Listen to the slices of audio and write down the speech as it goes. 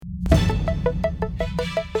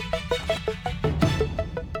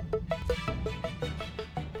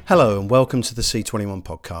Hello and welcome to the C21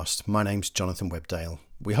 podcast. My name's Jonathan Webdale.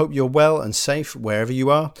 We hope you're well and safe wherever you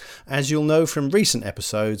are. As you'll know from recent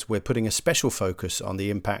episodes, we're putting a special focus on the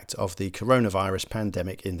impact of the coronavirus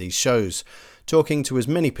pandemic in these shows, talking to as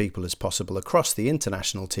many people as possible across the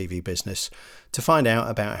international TV business to find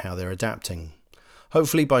out about how they're adapting.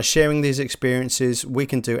 Hopefully by sharing these experiences, we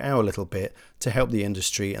can do our little bit to help the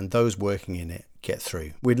industry and those working in it get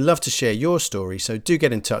through. We'd love to share your story, so do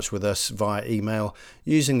get in touch with us via email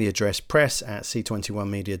using the address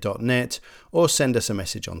press@c21media.net or send us a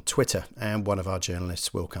message on Twitter and one of our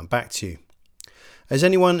journalists will come back to you. As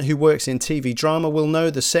anyone who works in TV drama will know,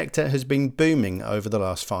 the sector has been booming over the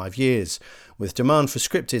last 5 years, with demand for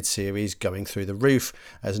scripted series going through the roof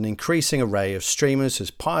as an increasing array of streamers has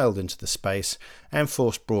piled into the space and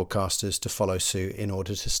forced broadcasters to follow suit in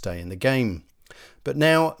order to stay in the game. But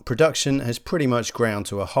now, production has pretty much ground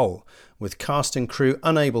to a halt, with cast and crew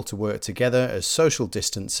unable to work together as social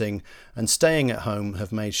distancing and staying at home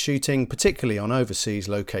have made shooting, particularly on overseas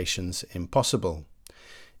locations, impossible.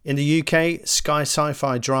 In the UK, Sky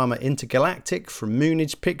sci-fi drama Intergalactic from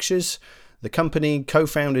Moonage Pictures, the company,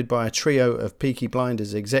 co-founded by a trio of Peaky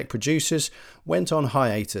Blinders exec producers, went on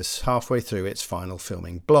hiatus halfway through its final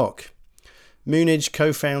filming block. Moonage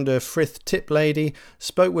co-founder Frith Tiplady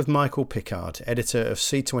spoke with Michael Pickard, editor of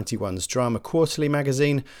C21's Drama Quarterly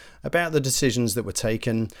magazine, about the decisions that were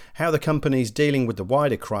taken, how the company's dealing with the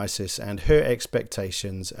wider crisis and her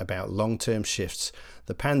expectations about long-term shifts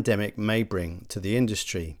the pandemic may bring to the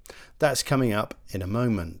industry. That's coming up in a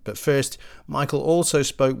moment. But first, Michael also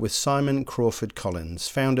spoke with Simon Crawford Collins,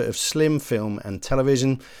 founder of Slim Film and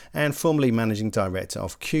Television and formerly managing director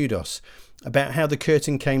of Kudos, about how the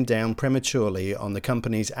curtain came down prematurely on the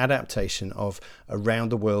company's adaptation of Around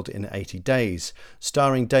the World in 80 Days,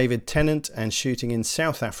 starring David Tennant and shooting in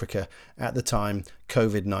South Africa at the time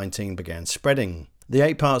COVID-19 began spreading. The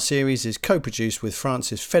 8-part series is co-produced with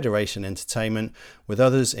France's Federation Entertainment, with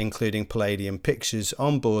others including Palladium Pictures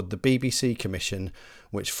on board the BBC Commission,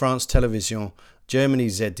 which France Télévisions,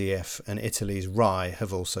 Germany's ZDF and Italy's RAI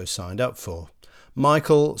have also signed up for.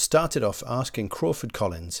 Michael started off asking Crawford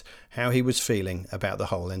Collins how he was feeling about the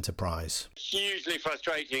whole enterprise. Hugely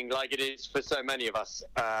frustrating, like it is for so many of us.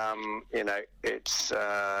 It's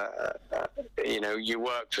you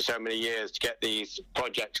work for so many years to get these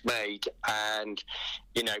projects made, and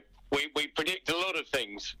we predict a lot of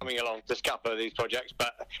things coming along to scupper these projects,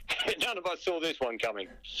 but none of us saw this one coming.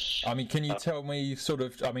 I mean, can you tell me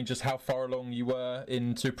just how far along you were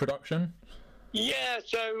into production? Yeah,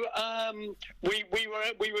 so we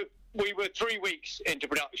were 3 weeks into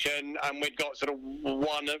production, and we'd got sort of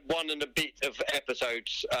one and a bit of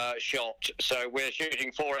episodes shot. So we're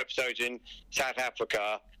shooting 4 episodes in South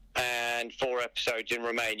Africa and 4 episodes in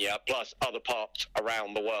Romania, plus other parts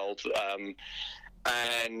around the world.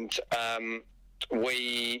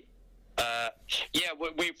 We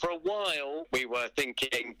for a while we were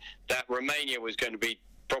thinking that Romania was going to be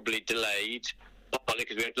probably delayed, partly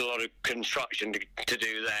because we had a lot of construction to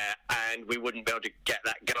do there, and we wouldn't be able to get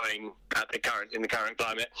that going in the current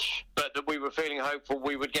climate. But that we were feeling hopeful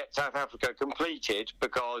we would get South Africa completed,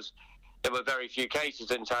 because there were very few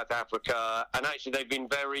cases in South Africa, and actually they've been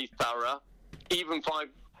very thorough. Even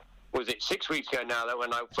 6 weeks ago now, that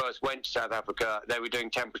when I first went to South Africa, they were doing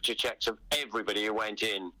temperature checks of everybody who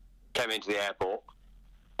came into the airport.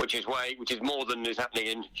 Which is more than is happening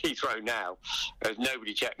in Heathrow now, as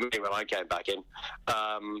nobody checked me when I came back in.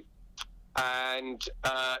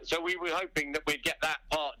 So we were hoping that we'd get that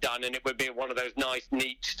part done, and it would be one of those nice,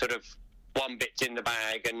 neat sort of one bit's in the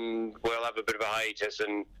bag, and we'll have a bit of a hiatus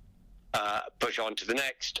and push on to the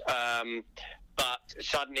next. But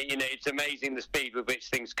suddenly, it's amazing the speed with which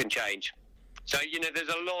things can change. So there's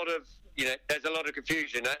a lot of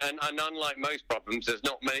confusion, and unlike most problems, there's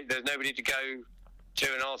nobody to go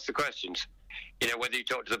to and ask the questions. Whether you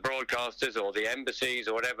talk to the broadcasters or the embassies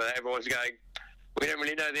or whatever, everyone's going, we don't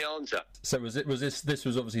really know the answer. So this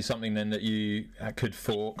was obviously something then that you could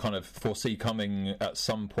foresee coming at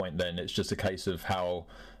some point. Then it's just a case of how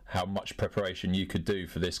much preparation you could do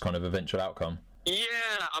for this kind of eventual outcome.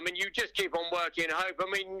 Yeah, I mean, you just keep on working and hope. I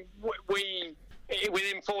mean, we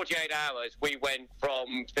within 48 hours we went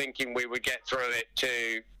from thinking we would get through it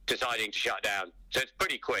to deciding to shut down. So it's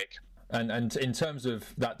pretty quick. And in terms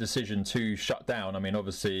of that decision to shut down, I mean,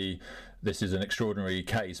 obviously this is an extraordinary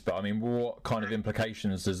case, but I mean, what kind of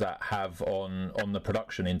implications does that have on the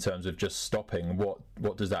production in terms of just stopping? What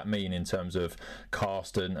does that mean in terms of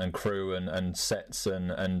cast and crew and sets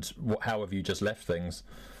and how have you just left things?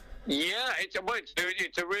 Yeah, it's a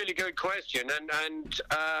really good question, and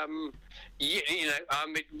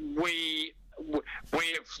we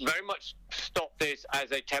we have very much stopped this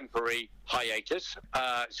as a temporary hiatus.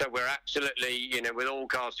 So we're absolutely, with all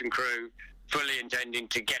cast and crew, fully intending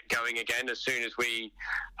to get going again as soon as we're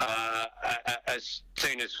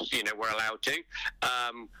allowed to.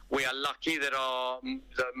 We are lucky that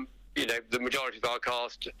the majority of our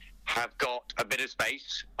cast have got a bit of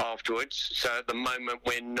space afterwards. So at the moment,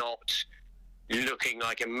 we're not looking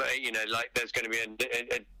like there's going to be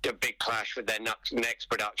a big clash with their next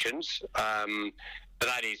productions. But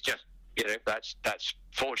that is just, that's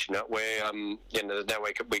fortunate. We're there's no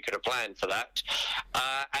way we could have planned for that.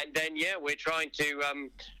 And then we're trying to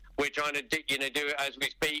do it as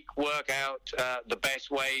we speak. Work out the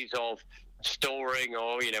best ways of storing,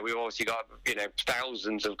 or we've obviously got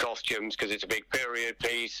thousands of costumes because it's a big period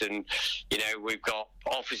piece, and we've got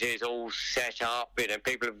offices all set up.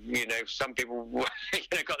 People have some people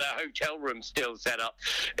got their hotel rooms still set up.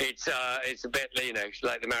 It's a bit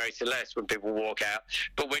like the Mary Celeste when people walk out,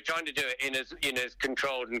 but we're trying to do it in as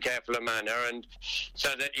controlled and careful a manner, and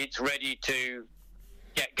so that it's ready to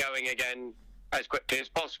get going again as quickly as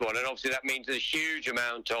possible. And obviously that means a huge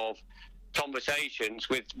amount of conversations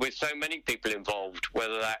with so many people involved,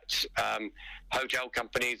 whether that's hotel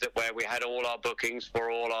companies where we had all our bookings for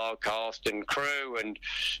all our cast and crew, and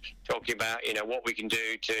talking about what we can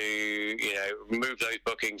do to move those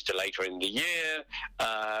bookings to later in the year,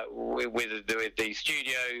 with the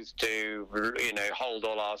studios to hold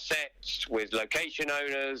all our sets, with location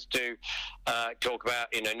owners to talk about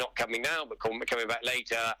not coming now but coming back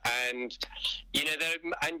later, and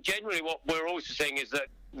and generally what we're also seeing is that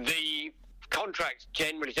the contracts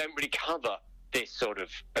generally don't really cover this sort of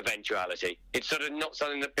eventuality. It's sort of not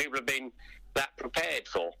something that people have been that prepared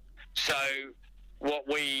for. So what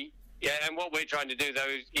we're trying to do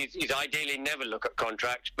though is ideally never look at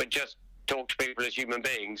contracts, but just talk to people as human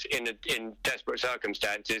beings in desperate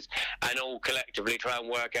circumstances, and all collectively try and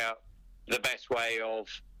work out the best way of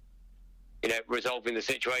resolving the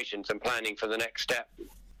situations and planning for the next step.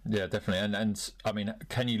 Yeah, definitely. And I mean,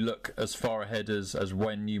 can you look as far ahead as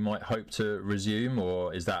when you might hope to resume,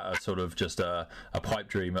 or is that a sort of just a pipe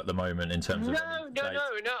dream at the moment in terms of? No. I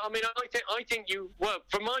mean, I think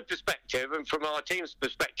from my perspective and from our team's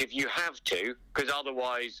perspective, you have to, because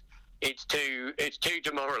otherwise it's too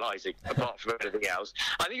demoralising. Apart from everything else,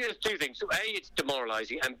 I think there's two things. A, it's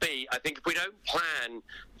demoralising, and B, I think if we don't plan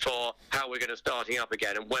for how we're going to starting up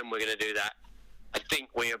again and when we're going to do that, I think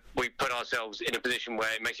we put ourselves in a position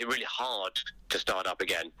where it makes it really hard to start up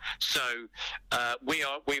again. So we're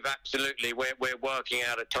working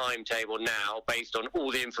out a timetable now based on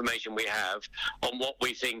all the information we have on what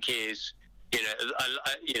we think is a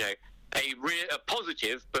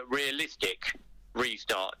positive but realistic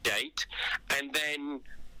restart date, and then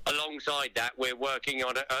alongside that we're working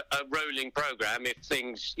on a rolling program if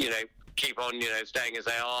things keep on staying as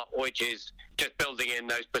they are, which is just building in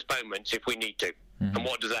those postponements if we need to. Mm-hmm. And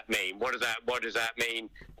what does that mean? What does that mean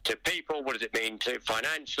to people? What does it mean to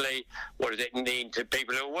financially? What does it mean to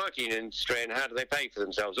people who are working in the industry, and how do they pay for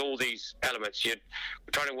themselves? All these elements. We're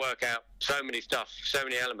trying to work out so many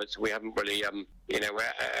elements we haven't really we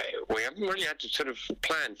haven't really had to sort of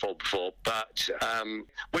plan for before. But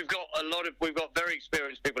we've got very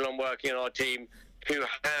experienced people working on our team who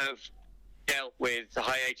have dealt with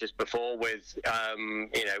hiatus before, with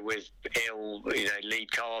ill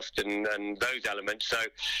lead cast and those elements, so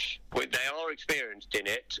they are experienced in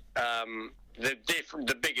it.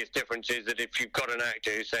 The biggest difference is that if you've got an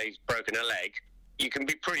actor who says broken a leg, you can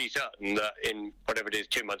be pretty certain that in whatever it is,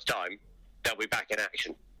 2 months' time, they'll be back in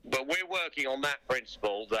action. But we're working on that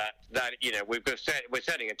principle that we're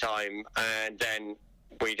setting a time, and then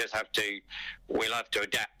we'll have to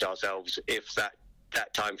adapt ourselves if that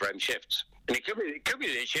time frame shifts. And it could be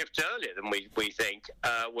that it shifts earlier than we think,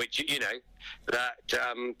 which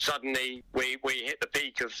suddenly we hit the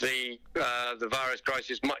peak of the virus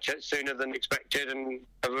crisis much sooner than expected, and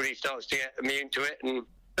everybody starts to get immune to it, and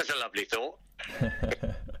that's a lovely thought.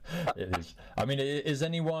 It is. I mean, is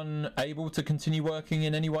anyone able to continue working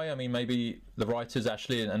in any way? I mean, maybe the writers,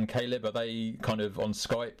 Ashley and Caleb, are they kind of on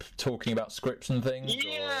Skype talking about scripts and things?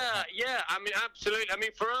 Yeah. I mean, absolutely. I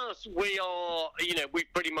mean, for us, we are,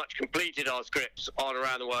 we've pretty much completed our scripts on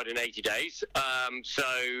Around the World in 80 days. So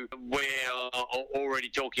we're already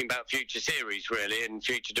talking about future series, really, and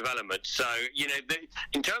future development. So,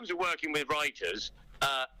 in terms of working with writers,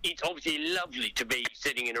 it's obviously lovely to be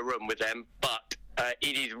sitting in a room with them, but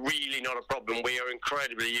it is really not a problem. We are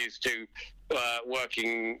incredibly used to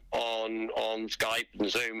working on Skype and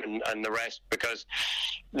Zoom and the rest, because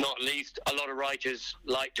not least a lot of writers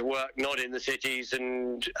like to work not in the cities,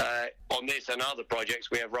 and on this and other projects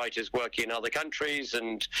we have writers working in other countries,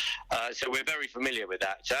 and so we're very familiar with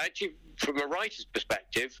that. So actually, from a writer's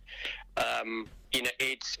perspective,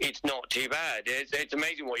 it's not too bad. It's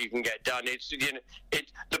amazing what you can get done. It's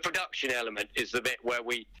the production element is the bit where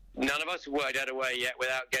none of us have worked out a way yet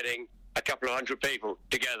without getting a couple of hundred people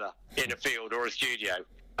together in a field or a studio,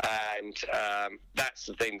 and that's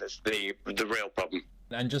the thing that's the real problem.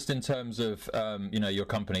 And just in terms of your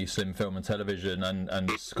company, Slim Film and Television, and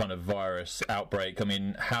this kind of virus outbreak, I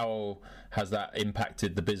mean, how has that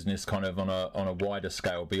impacted the business kind of on a wider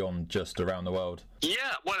scale beyond just around the world? Yeah,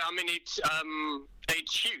 well, I mean, it's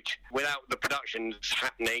huge. Without the productions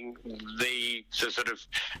happening, the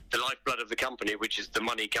lifeblood of the company, which is the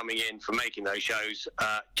money coming in from making those shows,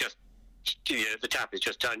 the tap is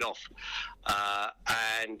just turned off,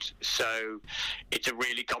 and so it's a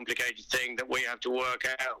really complicated thing that we have to work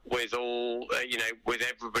out with all with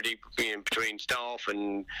everybody between staff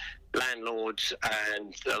and landlords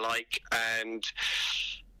and the like. And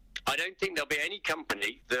I don't think there'll be any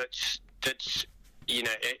company that's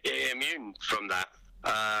immune from that.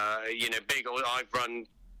 Big. I've run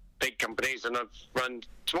big companies and I've run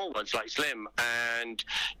small ones like Slim, and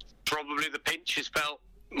probably the pinch is felt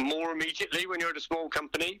more immediately when you're at a small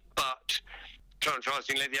company, but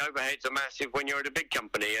contrastingly, the overheads are massive when you're at a big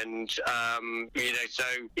company, and so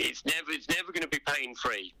it's never going to be pain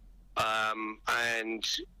free, and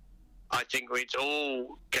I think it's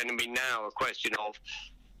all going to be now a question of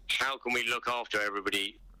how can we look after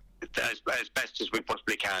everybody as best as we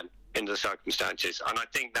possibly can in the circumstances. And I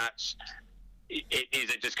think it is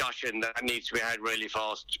a discussion that needs to be had really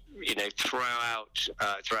fast, throughout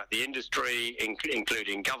the industry,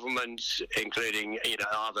 including governments, including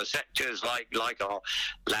other sectors like our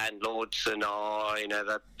landlords and our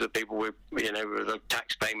the people with the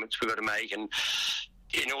tax payments we've got to make, and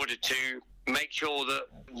in order to make sure that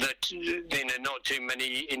not too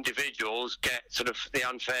many individuals get sort of the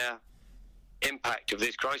unfair impact of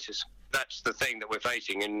this crisis. That's the thing that we're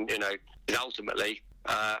facing, and ultimately.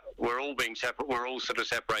 We're all being separate. We're all sort of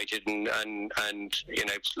separated and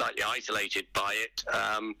slightly isolated by it.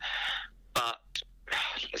 But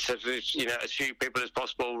so as few people as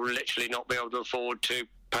possible will literally not be able to afford to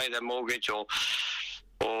pay their mortgage or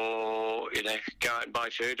go out and buy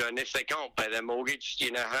food. And if they can't pay their mortgage,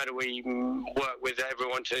 how do we work with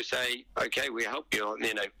everyone to say, okay, we help you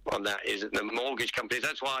on that? Is it the mortgage companies?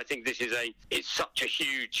 That's why I think it's such a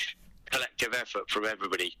huge collective effort from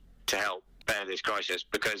everybody to help bear this crisis,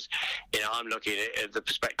 because I'm looking at the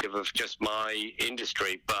perspective of just my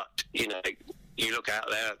industry, but you look out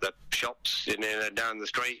there at the shops down the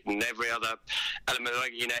street and every other element,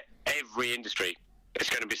 every industry is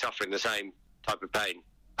going to be suffering the same type of pain.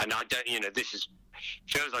 And I don't, this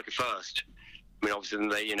feels like a first. I mean, obviously,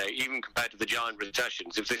 even compared to the giant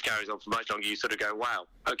recessions, if this carries on for much longer, you sort of go, wow,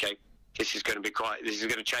 okay, this is going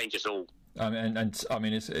to change us all. I mean,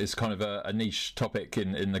 it's kind of a niche topic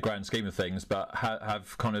in the grand scheme of things, but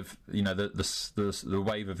have kind of the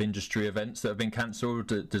wave of industry events that have been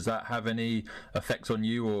cancelled, does that have any effects on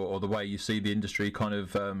you or the way you see the industry kind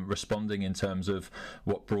of responding in terms of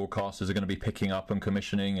what broadcasters are going to be picking up and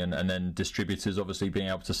commissioning, and then distributors obviously being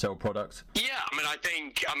able to sell product? Yeah,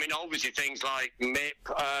 obviously things like MIP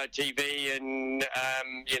TV and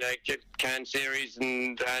Can Series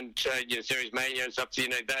and Series Mania and stuff.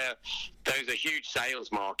 Those are huge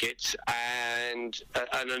sales markets, and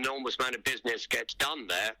an enormous amount of business gets done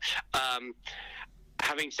there.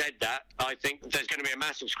 Having said that, I think there's going to be a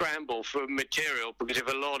massive scramble for material, because if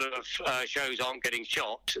a lot of shows aren't getting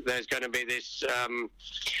shot, there's going to be this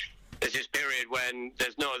period when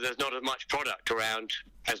there's not as much product around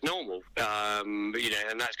as normal, and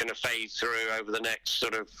that's going to phase through over the next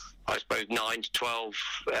sort of, I suppose, 9 to 12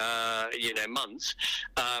 months.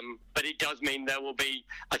 But it does mean there will be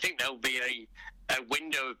a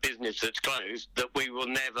window of business that's closed that we will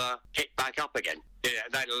never hit back up again.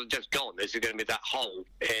 That'll just gone. There's going to be that hole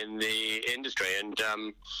in the industry, and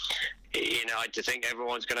I just think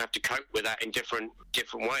everyone's going to have to cope with that in different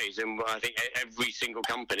ways. And I think every single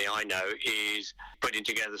company I know is putting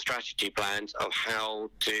together strategy plans of how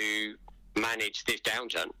to manage this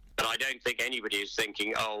downturn. But I don't think anybody is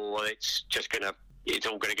thinking, oh, well, it's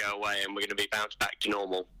all going to go away and we're going to be bounced back to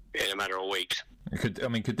normal in a matter of weeks. Could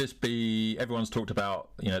this be? Everyone's talked about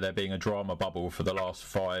there being a drama bubble for the last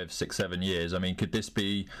 5, 6, 7 years. I mean, could this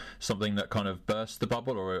be something that kind of bursts the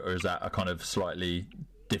bubble, or is that a kind of slightly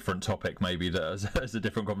different topic, maybe that is a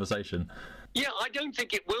different conversation. Yeah, I don't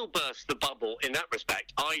think it will burst the bubble in that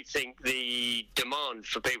respect. I think the demand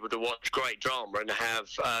for people to watch great drama and have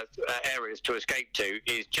areas to escape to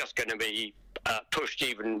is just going to be pushed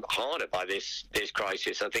even harder by this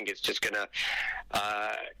crisis. I think it's just going to,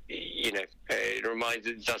 it reminds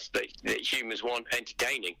us that humans want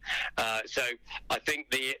entertaining. So I think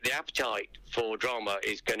the appetite for drama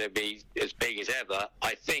is going to be as big as ever.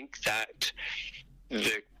 I think that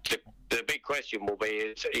the big question will be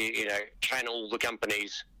is, can all the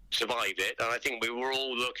companies survive it? And I think we were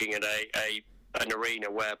all looking at an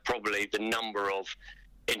arena where probably the number of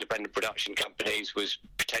independent production companies was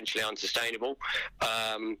potentially unsustainable.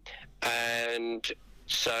 And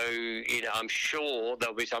so, I'm sure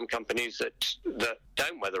there'll be some companies that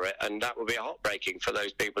don't weather it, and that will be heartbreaking for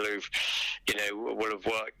those people who've, will have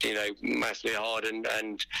worked, massively hard and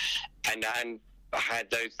had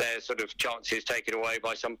their sort of chances taken away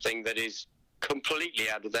by something that is completely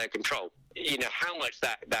out of their control. How much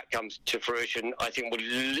that comes to fruition, I think,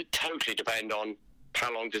 will totally depend on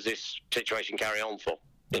how long does this situation carry on for.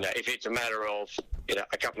 If it's a matter of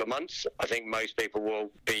a couple of months, I think most people will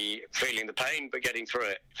be feeling the pain but getting through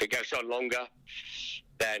it. If it goes on longer,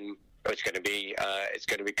 then it's going to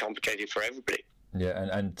be complicated for everybody. Yeah,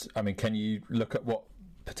 and I mean, can you look at what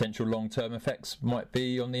potential long-term effects might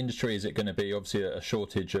be on the industry? Is it going to be obviously a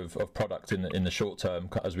shortage of product in the short term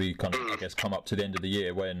as we kind of, I guess, come up to the end of the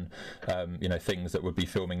year when things that would be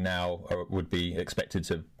filming now would be expected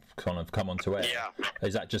to kind of come onto air? Yeah.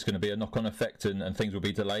 Is that just going to be a knock-on effect and things will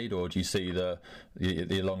be delayed, or do you see the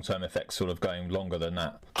long-term effects sort of going longer than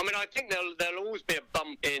that? I mean, I think there'll always be a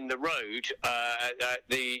bump in the road.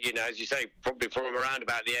 As you say, probably from around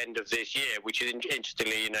about the end of this year, which is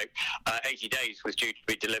interestingly, 80 days was due to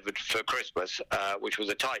be delivered for Christmas, which was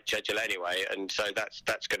a tight schedule anyway, and so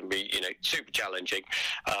that's going to be super challenging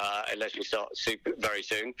unless we start very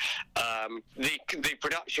soon. The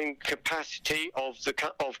production capacity of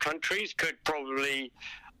countries could probably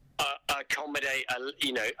accommodate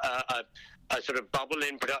a sort of bubble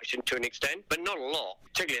in production to an extent, but not a lot,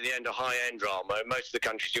 particularly at the end of high-end drama. Most of the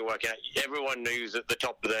countries you're working at, everyone who's at the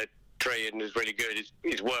top of their tree and is really good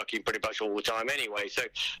is working pretty much all the time anyway. So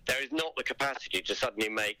there is not the capacity to suddenly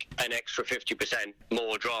make an extra 50%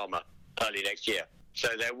 more drama early next year. So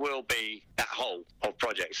there will be that hole of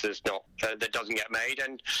projects that doesn't get made,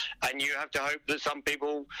 and you have to hope that some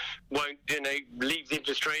people won't leave the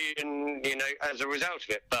industry and as a result of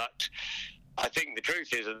it. But I think the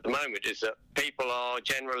truth is at the moment is that people are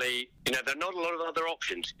generally there are not a lot of other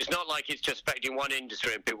options. It's not like it's just affecting one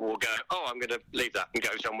industry and people will go, oh, I'm going to leave that and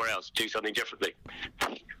go somewhere else, do something differently.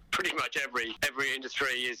 Pretty much every industry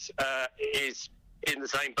is in the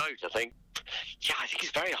same boat, I think. Yeah, I think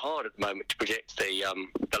it's very hard at the moment to predict the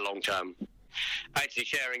long term. Actually,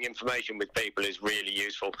 sharing information with people is really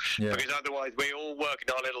useful, because otherwise we all work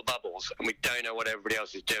in our little bubbles and we don't know what everybody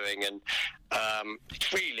else is doing. And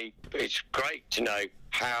it's great to know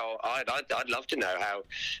how. I'd love to know how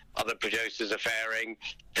other producers are faring.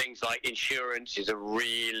 Things like insurance is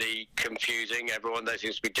really confusing. There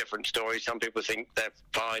seems to be different stories. Some people think they're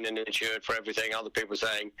fine and insured for everything. Other people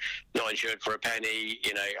saying not insured for a penny.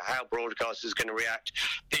 How broadcasters going to react.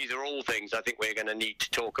 These are all things I think we're going to need to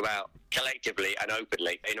talk about collectively and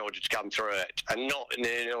openly in order to come through it, and not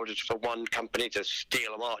in order for one company to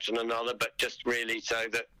steal a march on another, but just really so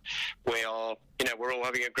that we're all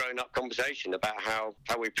having a grown-up conversation about how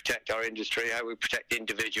we protect our industry, how we protect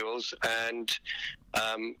individuals, and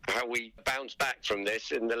how we bounce back from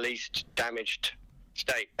this in the least damaged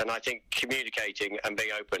state. And I think communicating and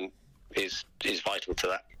being open is vital to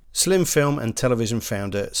that. Slim Film and Television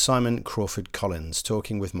founder Simon Crawford Collins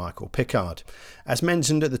talking with Michael Pickard. As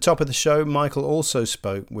mentioned at the top of the show, Michael also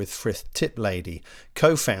spoke with Frith Tiplady,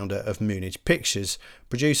 co-founder of Moonage Pictures,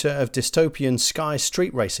 producer of dystopian Sky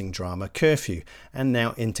street racing drama Curfew, and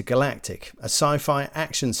now Intergalactic, a sci-fi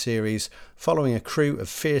action series following a crew of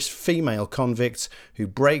fierce female convicts who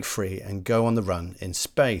break free and go on the run in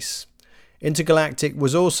space. Intergalactic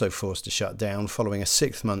was also forced to shut down following a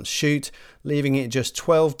 6-month shoot, leaving it just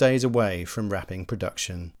 12 days away from wrapping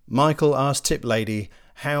production. Michael asked Tiplady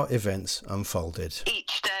how events unfolded.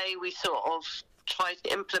 Each day we sort of tried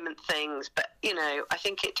to implement things, but, I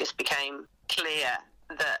think it just became clear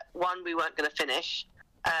that, one, we weren't going to finish,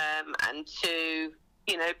 and two,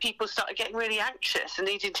 people started getting really anxious and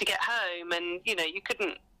needing to get home, and, you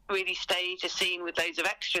couldn't really stage a scene with loads of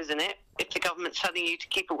extras in it if the government's telling you to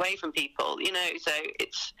keep away from people, so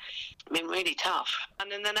it's been really tough.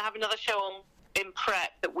 And then I have another show on in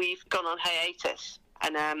prep that we've gone on hiatus,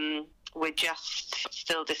 and we're just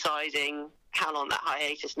still deciding how long that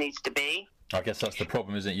hiatus needs to be. I guess that's the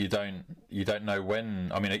problem, isn't it? You don't know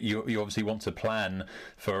when. I mean, you obviously want to plan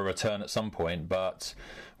for a return at some point, but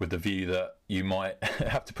with the view that you might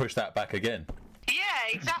have to push that back again.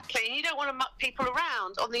 Yeah, exactly. And you don't want to muck people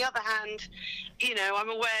around. On the other hand, I'm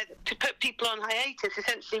aware that to put people on hiatus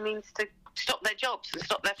essentially means to stop their jobs and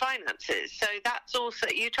stop their finances. So that's also,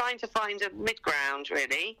 you're trying to find a mid-ground,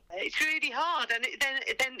 really. It's really hard. And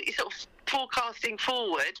then it's sort of forecasting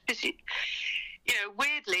forward, because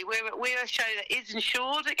weirdly, we're a show that is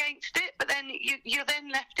insured against it, but then you're then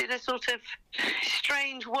left in a sort of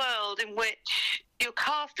strange world in which your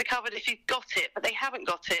cast are covered if you've got it, but they haven't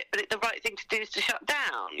got it, but the right thing to do is to shut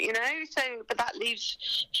down, So, but that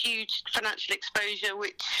leaves huge financial exposure,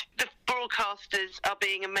 which the broadcasters are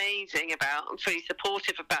being amazing about and fully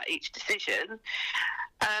supportive about each decision.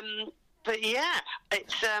 But yeah,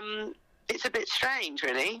 it's a bit strange,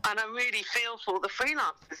 really. And I really feel for the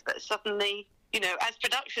freelancers that suddenly, as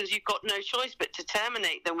productions, you've got no choice but to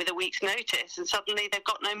terminate them with a week's notice, and suddenly they've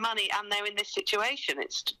got no money and they're in this situation.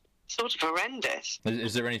 It's sort of horrendous.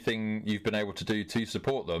 Is there anything you've been able to do to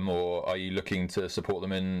support them, or are you looking to support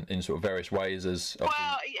them in sort of various ways? Well,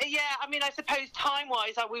 yeah, I mean, I suppose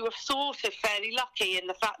time-wise, we were sort of fairly lucky in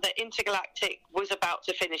the fact that Intergalactic was about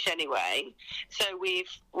to finish anyway, so we've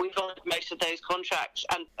honoured most of those contracts,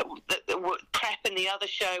 and the prep in the other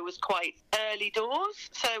show was quite early doors,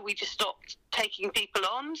 so we just stopped taking people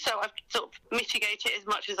on, so I've sort of mitigated as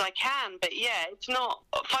much as I can. But yeah, it's not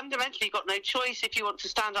fundamentally, you've got no choice if you want to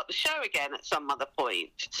stand up the show again at some other point.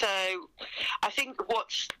 So I think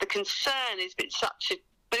what's the concern is it's such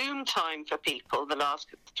a boom time for people the last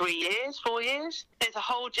 3 years, 4 years. There's a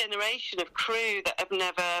whole generation of crew that have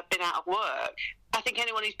never been out of work. I think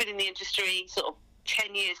anyone who's been in the industry sort of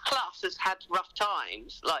 10 years plus has had rough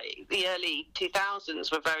times. Like the early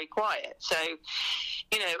 2000s were very quiet. So,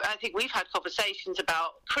 I think we've had conversations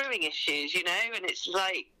about crewing issues, and it's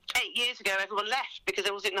like 8 years ago everyone left because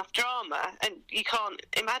there wasn't enough drama, and you can't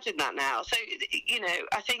imagine that now. So,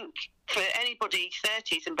 I think for anybody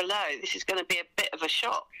 30s and below, this is going to be a bit of a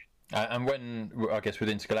shock. And when, I guess, with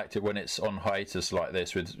Intergalactic, when it's on hiatus like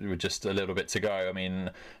this, with just a little bit to go, I mean,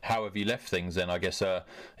 how have you left things then? I guess,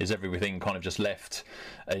 is everything kind of just left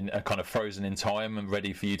in kind of frozen in time and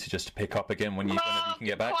ready for you to just pick up again whenever you can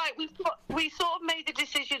get back? We sort of made the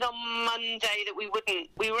decision on Monday that we wouldn't.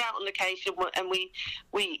 We were out on location, and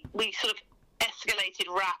we sort of escalated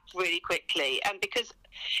wrap really quickly, and because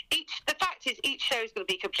the fact is each show is going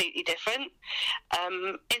to be completely different.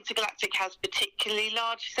 Intergalactic has particularly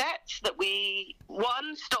large sets that we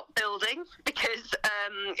stopped building because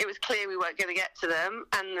it was clear we weren't going to get to them,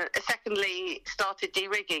 and secondly started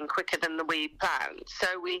de-rigging quicker than we planned. So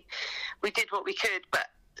we did what we could, but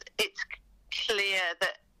it's clear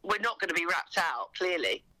that we're not going to be wrapped out,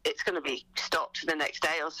 clearly. It's going to be stopped the next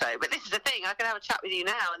day or so. But this is the thing, I can have a chat with you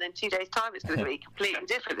now, and then 2 days' time it's going to be completely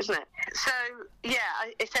different, isn't it? So, yeah,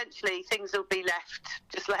 essentially things will be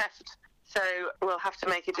just left. So we'll have to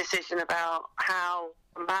make a decision about how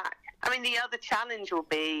to come back. I mean, the other challenge will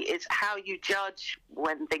be is how you judge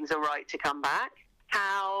when things are right to come back,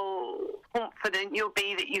 how confident you'll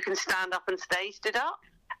be that you can stand up and stay stood up.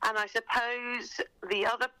 And I suppose the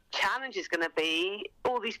other challenge is going to be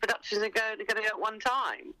all these productions are going to go at one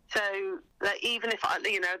time. So that even if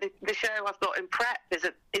the show I've got in prep is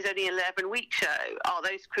only an 11-week show, are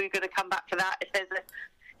those crew going to come back for that if there's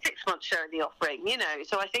a 6-month show in the offering?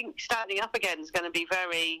 So I think standing up again is going to be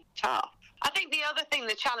very tough. I think the other thing,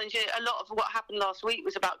 the challenge, a lot of what happened last week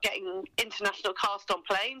was about getting international cast on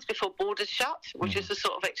planes before borders shut, which is a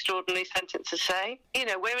sort of extraordinary sentence to say.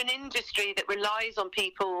 We're an industry that relies on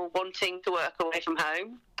people wanting to work away from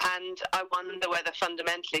home, and I wonder whether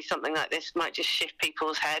fundamentally something like this might just shift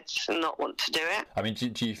people's heads and not want to do it. I mean,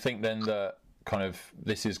 do you think then that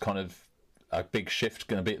this is kind of a big shift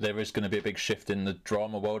there is going to be a big shift in the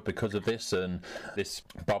drama world because of this, and this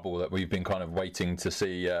bubble that we've been kind of waiting to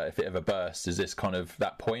see if it ever bursts? Is this kind of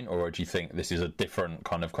that point, or do you think this is a different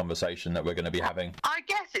kind of conversation that we're going to be having? I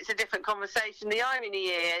guess it's a different conversation. The irony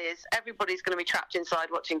here is everybody's going to be trapped inside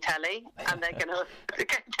watching telly, and they're going to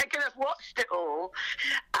have watched it all,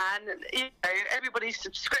 and everybody's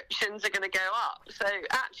subscriptions are going to go up. So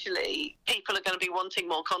actually, people are going to be wanting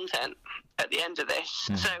more content at the end of this.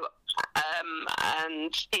 So.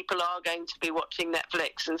 And people are going to be watching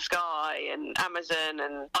Netflix and Sky and Amazon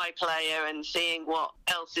and iPlayer and seeing what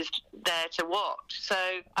else is there to watch. So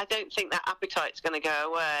I don't think that appetite's going to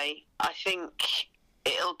go away. I think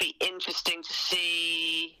it'll be interesting to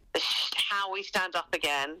see how we stand up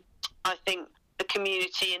again. I think the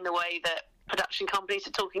community, in the way that production companies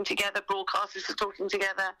are talking together, broadcasters are talking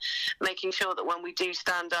together, making sure that when we do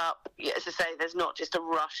stand up, as I say, there's not just a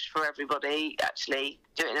rush for everybody, actually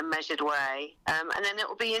do it in a measured way. And then it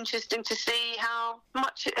will be interesting to see how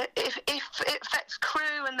much, if it affects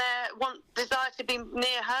crew and their desire to be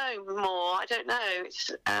near home more. I don't know.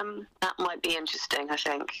 That might be interesting, I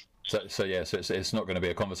think. So it's not going to be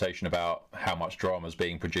a conversation about how much drama is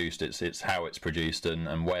being produced. It's how it's produced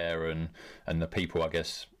and where and the people, I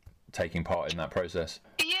guess, taking part in that process.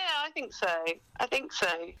 Yeah, I think so.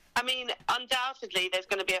 I mean, undoubtedly, there's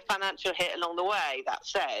going to be a financial hit along the way. That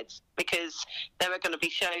said, because there are going to be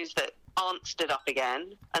shows that aren't stood up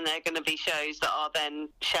again, and there are going to be shows that are then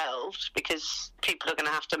shelved because people are going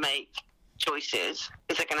to have to make choices.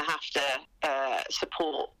 Because they're going to have to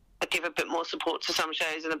give a bit more support to some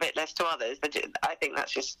shows and a bit less to others. I think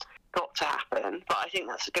that's just got to happen, but I think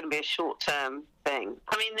that's going to be a short-term thing.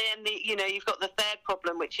 I mean, then you've got the third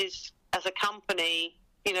problem, which is, as a company,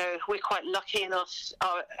 we're quite lucky in our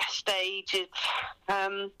stage. We've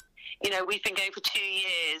been going for 2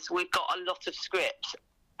 years. We've got a lot of scripts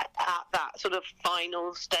at that sort of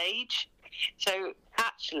final stage. So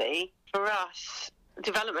actually, for us,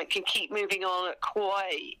 development can keep moving on at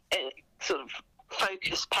quite a sort of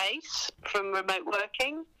focused pace from remote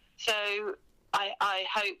working. So I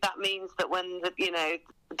hope that means that when the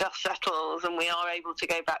dust settles and we are able to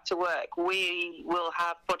go back to work, we will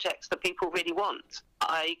have projects that people really want.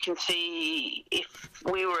 I can see if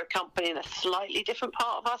we were a company in a slightly different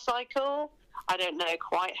part of our cycle, I don't know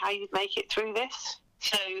quite how you'd make it through this.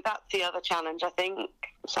 So that's the other challenge, I think,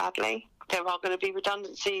 sadly. There are going to be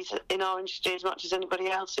redundancies in our industry as much as anybody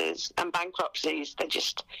else's, and bankruptcies. They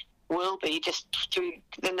just will be, just through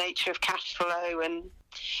the nature of cash flow. And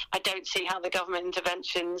I don't see how the government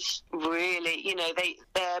interventions really,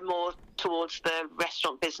 they're more towards the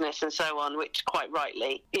restaurant business and so on, which quite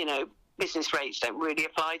rightly, business rates don't really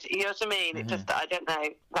apply to, you know what I mean? Mm-hmm. I don't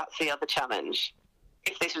know, that's the other challenge.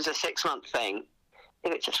 If this was a 6-month thing,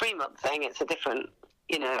 if it's a 3-month thing, it's a different,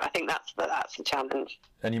 I think that's the challenge.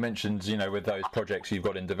 And you mentioned, with those projects you've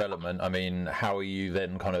got in development, I mean, how are you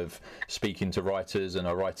then kind of speaking to writers, and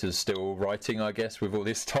are writers still writing, I guess, with all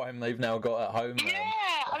this time they've now got at home? Yeah.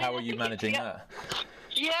 How are you managing that?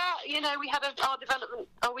 Yeah, we had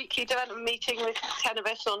our weekly development meeting with 10 of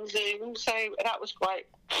us on Zoom, so that was quite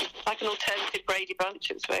like an alternative Brady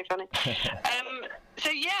Bunch. It was very funny.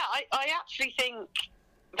 I actually think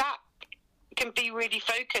that can be really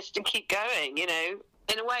focused and keep going, In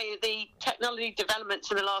a way, the technology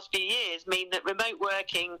developments in the last few years mean that remote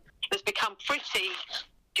working has become pretty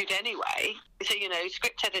good anyway. So,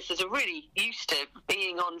 script editors are really used to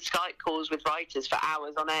being on Skype calls with writers for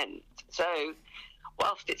hours on end. So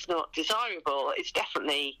whilst it's not desirable,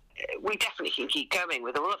 we definitely can keep going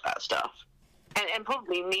with all of that stuff. And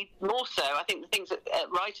probably need more so. I think the things that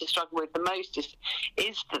writers struggle with the most is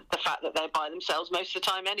the fact that they're by themselves most of the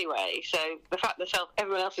time anyway. So the fact that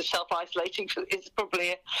everyone else is self-isolating is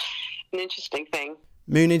probably an interesting thing.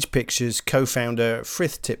 Moonage Pictures co-founder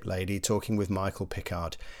Frith Tiplady talking with Michael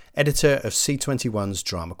Pickard, editor of C21's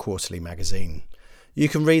Drama Quarterly magazine. You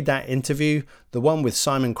can read that interview, the one with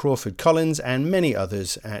Simon Crawford Collins and many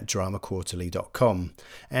others at dramaquarterly.com.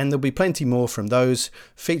 And there'll be plenty more from those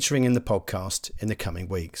featuring in the podcast in the coming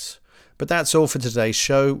weeks. But that's all for today's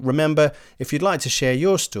show. Remember, if you'd like to share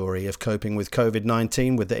your story of coping with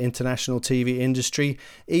COVID-19 with the international TV industry,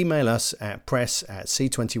 email us at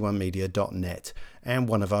press@c21media.net and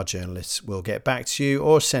one of our journalists will get back to you,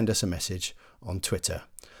 or send us a message on Twitter.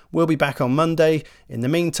 We'll be back on Monday. In the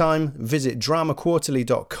meantime, visit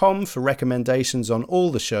dramaquarterly.com for recommendations on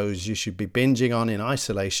all the shows you should be binging on in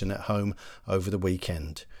isolation at home over the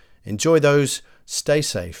weekend. Enjoy those, stay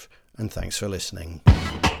safe, and thanks for listening.